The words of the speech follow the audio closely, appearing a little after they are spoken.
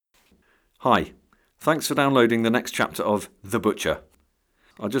Hi, thanks for downloading the next chapter of The Butcher.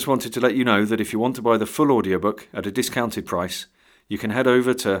 I just wanted to let you know that if you want to buy the full audiobook at a discounted price, you can head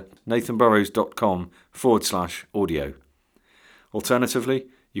over to nathanburrows.com/audio. Alternatively,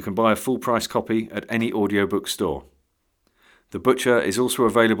 you can buy a full price copy at any audiobook store. The Butcher is also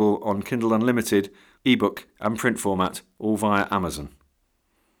available on Kindle Unlimited, ebook and print format, all via Amazon.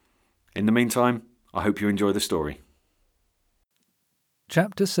 In the meantime, I hope you enjoy the story.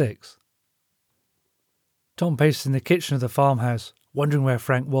 Chapter 6. Tom paced in the kitchen of the farmhouse, wondering where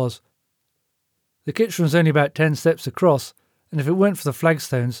Frank was. The kitchen was only about 10 steps across, and if it weren't for the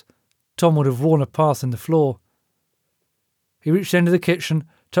flagstones, Tom would have worn a path in the floor. He reached the end of the kitchen,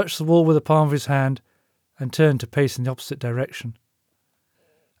 touched the wall with the palm of his hand, and turned to pace in the opposite direction.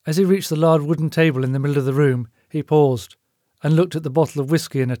 As he reached the large wooden table in the middle of the room, he paused and looked at the bottle of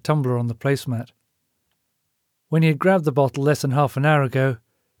whiskey and a tumbler on the placemat. When he had grabbed the bottle less than half an hour ago,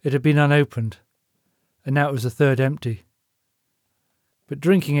 it had been unopened, and now it was a third empty. But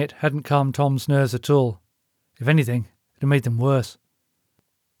drinking it hadn't calmed Tom's nerves at all. If anything, it had made them worse.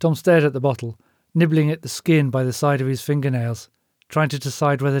 Tom stared at the bottle, nibbling at the skin by the side of his fingernails, trying to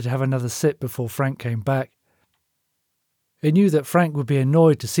decide whether to have another sip before Frank came back. He knew that Frank would be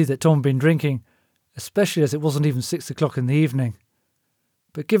annoyed to see that Tom had been drinking, especially as it wasn't even 6 o'clock in the evening.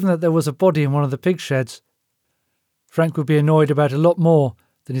 But given that there was a body in one of the pig sheds, Frank would be annoyed about a lot more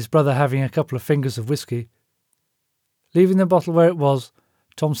than his brother having a couple of fingers of whiskey. Leaving the bottle where it was,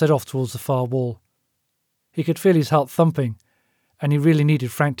 Tom set off towards the far wall. He could feel his heart thumping, and he really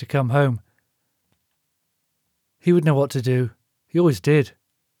needed Frank to come home. He would know what to do. He always did.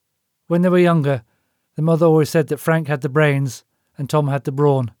 When they were younger, the mother always said that Frank had the brains and Tom had the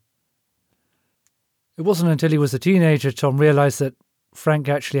brawn. It wasn't until he was a teenager Tom realised that Frank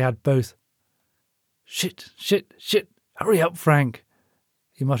actually had both. Shit, hurry up, Frank,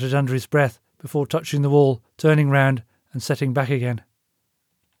 he muttered under his breath before touching the wall, turning round and setting back again.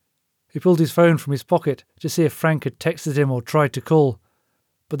 He pulled his phone from his pocket to see if Frank had texted him or tried to call,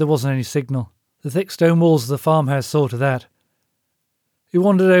 but there wasn't any signal. The thick stone walls of the farmhouse saw to that. He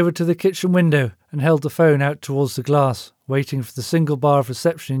wandered over to the kitchen window and held the phone out towards the glass, waiting for the single bar of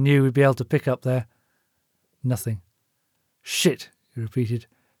reception he knew he'd be able to pick up there. Nothing. Shit, he repeated.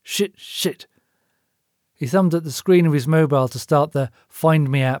 Shit. He thumbed at the screen of his mobile to start the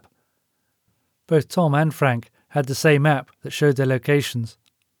Find Me app. Both Tom and Frank had the same app that showed their locations.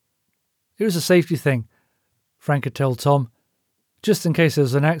 It was a safety thing, Frank had told Tom, just in case there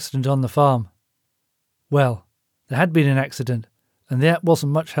was an accident on the farm. Well, there had been an accident, and the app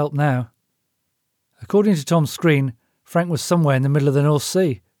wasn't much help now. According to Tom's screen, Frank was somewhere in the middle of the North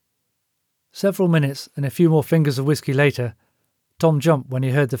Sea. Several minutes and a few more fingers of whiskey later, Tom jumped when he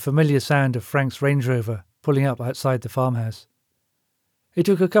heard the familiar sound of Frank's Range Rover pulling up outside the farmhouse. He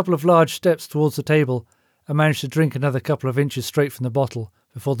took a couple of large steps towards the table and managed to drink another couple of inches straight from the bottle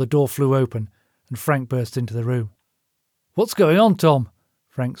before the door flew open and Frank burst into the room. "What's going on, Tom?"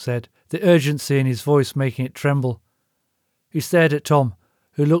 Frank said, the urgency in his voice making it tremble. He stared at Tom,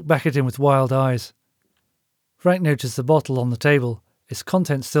 who looked back at him with wild eyes. Frank noticed the bottle on the table, its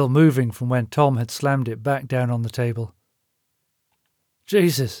contents still moving from when Tom had slammed it back down on the table.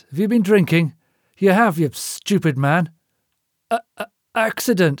 "Jesus, have you been drinking? You have, you stupid man."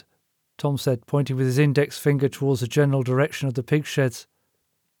 Accident," Tom said, pointing with his index finger towards the general direction of the pig sheds.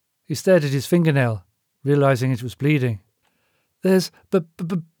 He stared at his fingernail, realising it was bleeding. "There's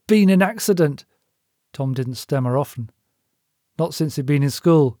been an accident." Tom didn't stammer often. Not since he'd been in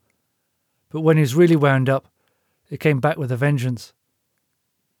school. But when he was really wound up, it came back with a vengeance.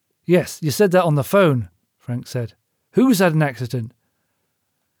 "Yes, you said that on the phone," Frank said. "Who's had an accident?"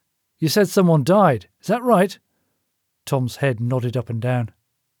 "You said someone died. Is that right?" Tom's head nodded up and down.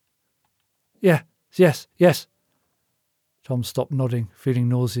 Yes. Tom stopped nodding, feeling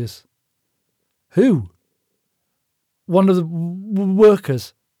nauseous. "Who?" "One of the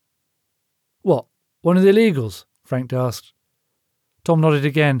workers." "What, one of the illegals?" Frank asked. Tom nodded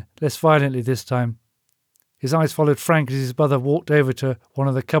again, less violently this time. His eyes followed Frank as his brother walked over to one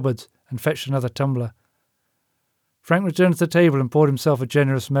of the cupboards and fetched another tumbler. Frank returned to the table and poured himself a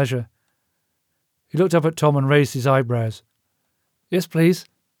generous measure. He looked up at Tom and raised his eyebrows. "Yes, please,"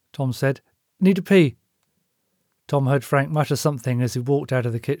 Tom said. "Need a pee." Tom heard Frank mutter something as he walked out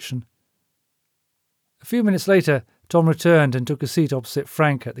of the kitchen. A few minutes later, Tom returned and took a seat opposite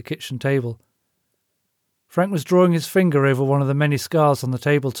Frank at the kitchen table. Frank was drawing his finger over one of the many scars on the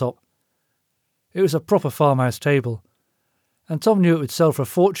tabletop. It was a proper farmhouse table, and Tom knew it would sell for a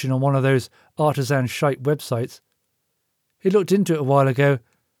fortune on one of those artisan shite websites. He looked into it a while ago,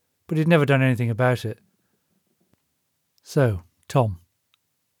 but he'd never done anything about it. "So, Tom,"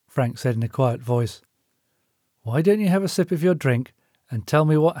 Frank said in a quiet voice. "Why don't you have a sip of your drink and tell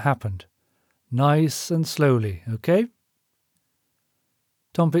me what happened? Nice and slowly, okay?"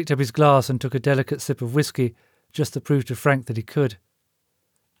 Tom picked up his glass and took a delicate sip of whiskey just to prove to Frank that he could.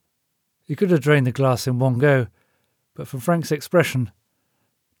 He could have drained the glass in one go, but from Frank's expression,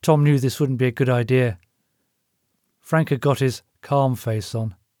 Tom knew this wouldn't be a good idea. Frank had got his calm face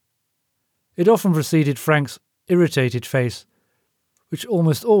on. It often preceded Frank's irritated face, which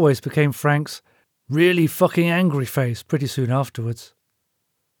almost always became Frank's really fucking angry face pretty soon afterwards.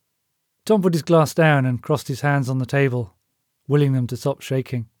 Tom put his glass down and crossed his hands on the table, willing them to stop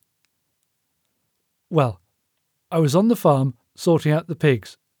shaking. "Well, I was on the farm sorting out the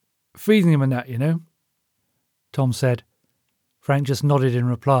pigs, feeding them and that, you know," Tom said. Frank just nodded in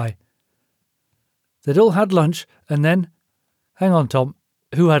reply. "They'd all had lunch and then—" "Hang on, Tom.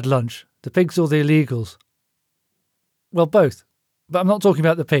 Who had lunch? The pigs or the illegals?" "Well, both. But I'm not talking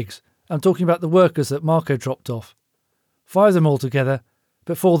about the pigs. I'm talking about the workers that Marco dropped off. 5 of them altogether,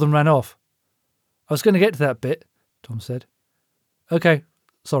 but 4 of them ran off. I was going to get to that bit," Tom said. "Okay,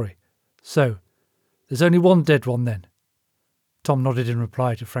 sorry. So, there's only one dead one then?" Tom nodded in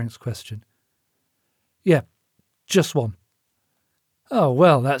reply to Frank's question. "Yeah, just one." "Oh,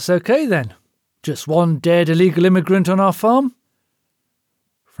 well, that's okay then. Just one dead illegal immigrant on our farm?"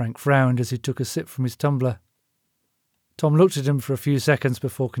 Frank frowned as he took a sip from his tumbler. Tom looked at him for a few seconds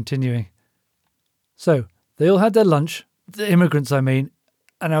before continuing. "So, they all had their lunch, the immigrants I mean,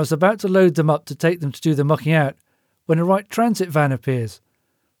 and I was about to load them up to take them to do the mucking out when a right transit van appears.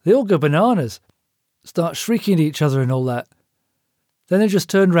 They all go bananas, start shrieking at each other and all that. Then they just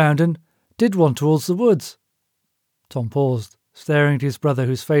turned round and did one towards the woods." Tom paused, staring at his brother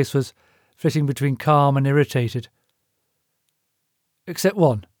whose face was flitting between calm and irritated. "Except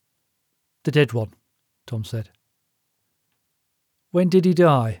one. The dead one," Tom said. "When did he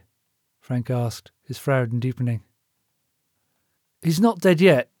die?" Frank asked, his frown deepening. "He's not dead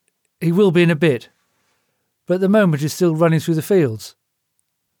yet. He will be in a bit. But at the moment he's still running through the fields."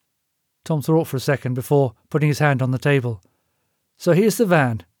 Tom thought for a second before putting his hand on the table. "So here's the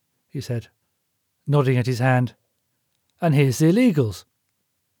van," he said, nodding at his hand. "And here's the illegals."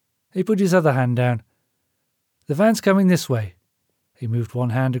 He put his other hand down. "The van's coming this way." He moved one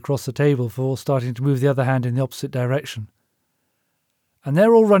hand across the table before starting to move the other hand in the opposite direction. "And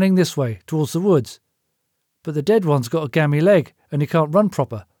they're all running this way, towards the woods. But the dead one's got a gammy leg, and he can't run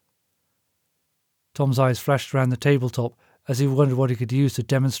proper." Tom's eyes flashed around the tabletop as he wondered what he could use to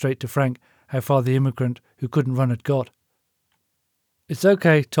demonstrate to Frank how far the immigrant who couldn't run had got. "It's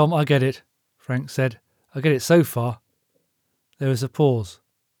okay, Tom, I get it," Frank said. "I get it so far." There was a pause.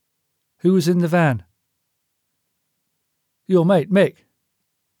 "Who was in the van?" "Your mate, Mick."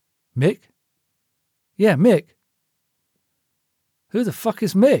 "Mick?" "Yeah, Mick." "Who the fuck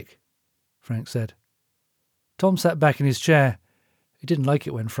is Mick?" Frank said. Tom sat back in his chair. He didn't like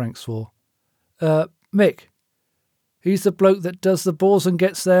it when Frank swore. Mick. He's the bloke that does the bores and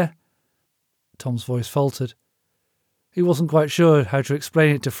gets there." Tom's voice faltered. He wasn't quite sure how to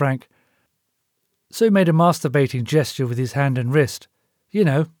explain it to Frank, so he made a masturbating gesture with his hand and wrist. "You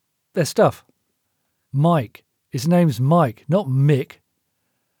know, their stuff." "Mike. His name's Mike, not Mick."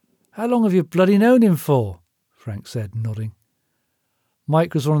 "How long have you bloody known him for?" Frank said, nodding.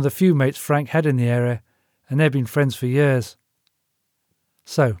 Mike was one of the few mates Frank had in the area, and they'd been friends for years.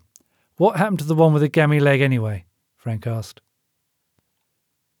 "So, what happened to the one with the gammy leg anyway?" Frank asked.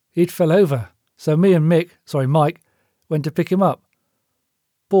 "He'd fell over, so me and Mike, went to pick him up.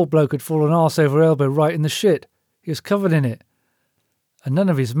 Poor bloke had fallen arse over elbow right in the shit. He was covered in it. And none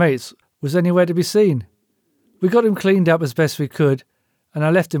of his mates was anywhere to be seen. We got him cleaned up as best we could, and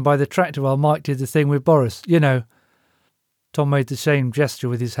I left him by the tractor while Mike did the thing with Boris, you know." Tom made the same gesture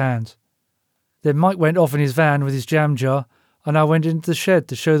with his hands. "Then Mike went off in his van with his jam jar, and I went into the shed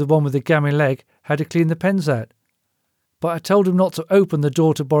to show the one with the gammy leg how to clean the pens out. But I told him not to open the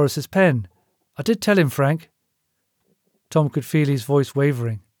door to Boris's pen. I did tell him, Frank." Tom could feel his voice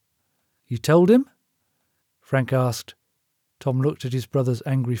wavering. "You told him?" Frank asked. Tom looked at his brother's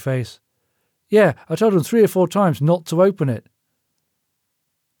angry face. "Yeah, I told him 3 or 4 times not to open it."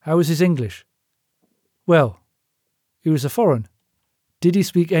 "How was his English?" "Well, he was a foreign." "Did he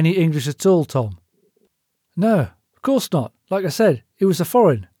speak any English at all, Tom?" "No, of course not. Like I said, he was a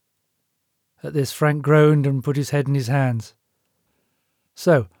foreign." At this, Frank groaned and put his head in his hands.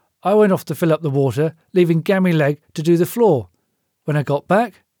 "So, I went off to fill up the water, leaving Gammy Leg to do the floor. When I got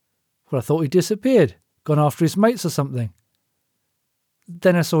back, well, I thought he'd disappeared, gone after his mates or something.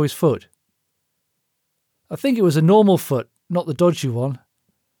 Then I saw his foot. I think it was a normal foot, not the dodgy one.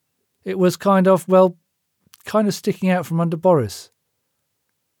 It was kind of sticking out from under Boris.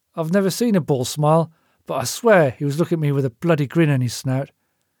 I've never seen a bull smile, but I swear he was looking at me with a bloody grin on his snout.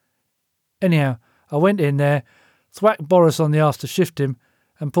 Anyhow, I went in there, thwacked Boris on the arse to shift him,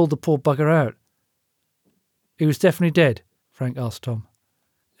 and pulled the poor bugger out. He was definitely dead, Frank asked Tom.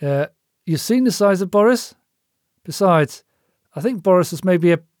 You seen the size of Boris? Besides, I think Boris was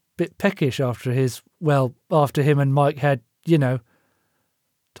maybe a bit peckish after him and Mike had, you know.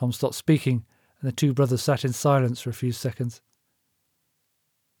 Tom stopped speaking, and the two brothers sat in silence for a few seconds.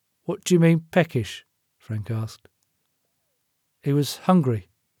 What do you mean, peckish? Frank asked. He was hungry.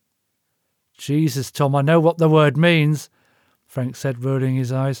 Jesus, Tom, I know what the word means, Frank said, rolling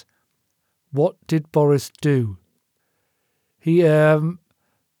his eyes. What did Boris do? He, Tom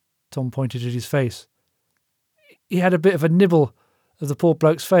pointed at his face. He had a bit of a nibble of the poor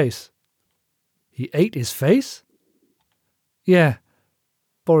bloke's face. He ate his face? Yeah,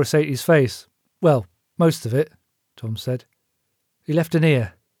 Boris ate his face. Well, most of it, Tom said. He left an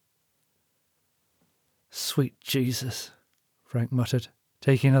ear. Sweet Jesus, Frank muttered,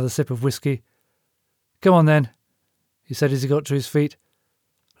 taking another sip of whiskey. Come on then, he said as he got to his feet.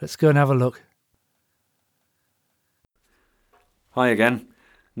 Let's go and have a look. Hi again,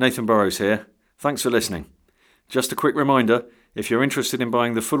 Nathan Burrows here. Thanks for listening. Just a quick reminder, if you're interested in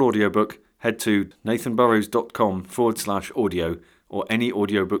buying the full audiobook, head to nathanburrows.com/audio or any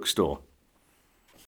audiobook store.